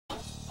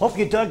Hope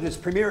you dug this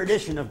premiere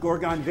edition of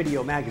Gorgon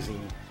Video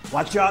Magazine.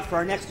 Watch out for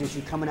our next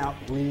issue coming out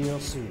real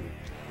soon.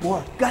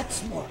 More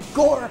guts, more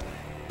gore,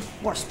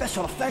 more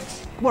special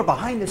effects, more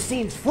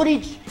behind-the-scenes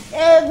footage,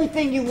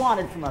 everything you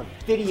wanted from a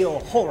video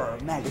horror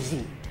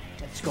magazine.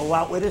 Let's go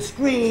out with a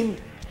scream.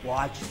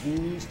 Watch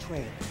these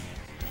trailers.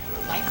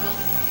 Michael?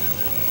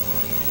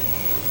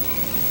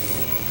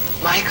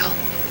 Michael?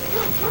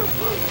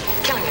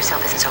 Killing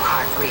yourself isn't so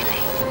hard,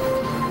 really.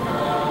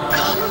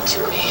 Come to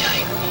me,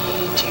 I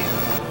need you.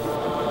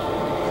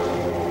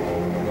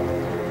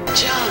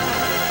 Jump!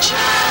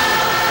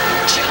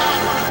 Jump!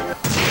 Jump!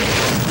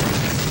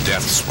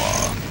 Death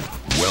Spa.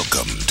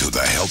 Welcome to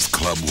the health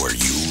club where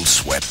you'll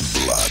sweat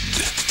blood.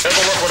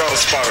 Ever work without a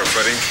spotter,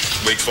 Freddie?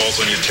 Weight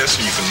falls on your chest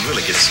and you can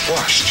really get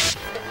squashed.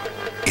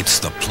 It's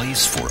the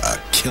place for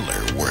a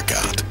killer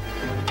workout.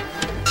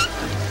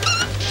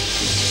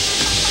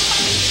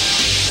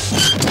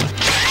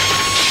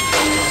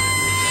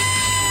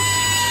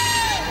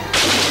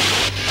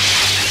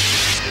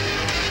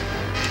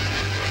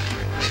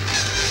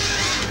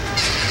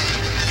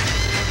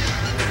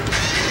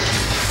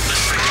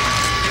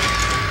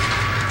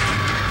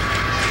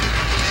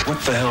 What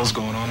the hell's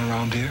going on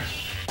around here?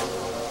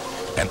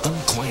 An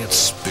unquiet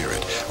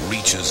spirit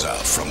reaches out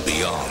from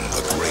beyond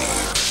the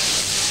grave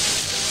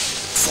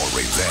for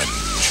revenge.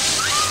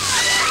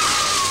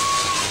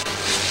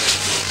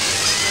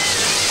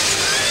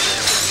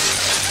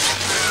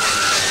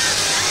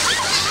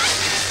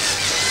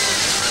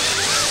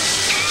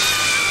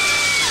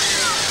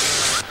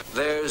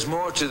 There's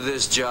more to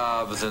this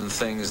job than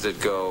things that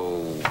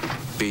go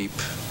beep.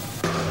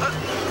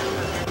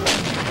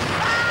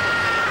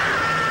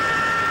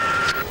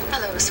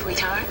 Hello,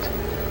 sweetheart.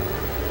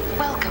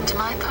 Welcome to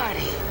my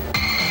party.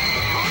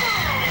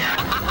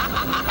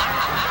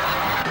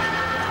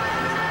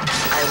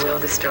 I will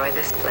destroy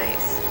this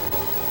place,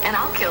 and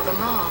I'll kill them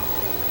all,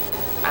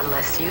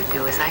 unless you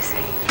do as I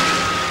say.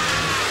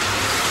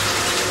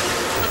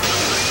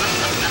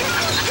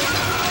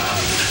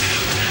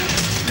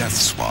 Death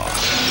Spa.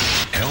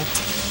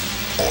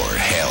 Health or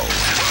hell?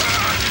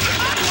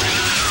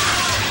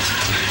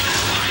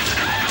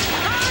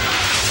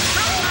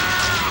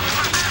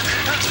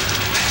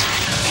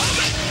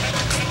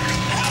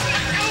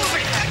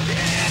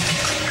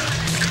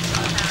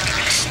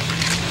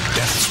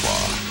 Death Spa.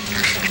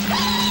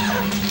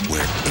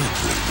 Where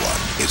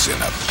everyone is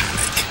in a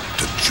panic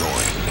to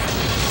join.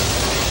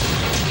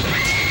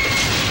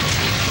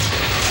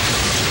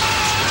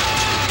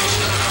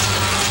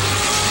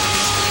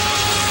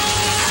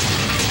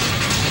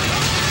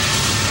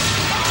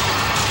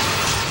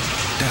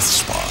 Death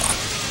Spa,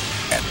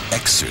 an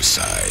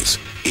exercise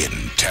in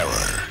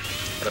terror.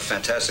 What a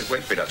fantastic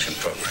weight reduction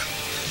program.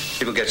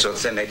 People get so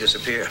thin they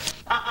disappear.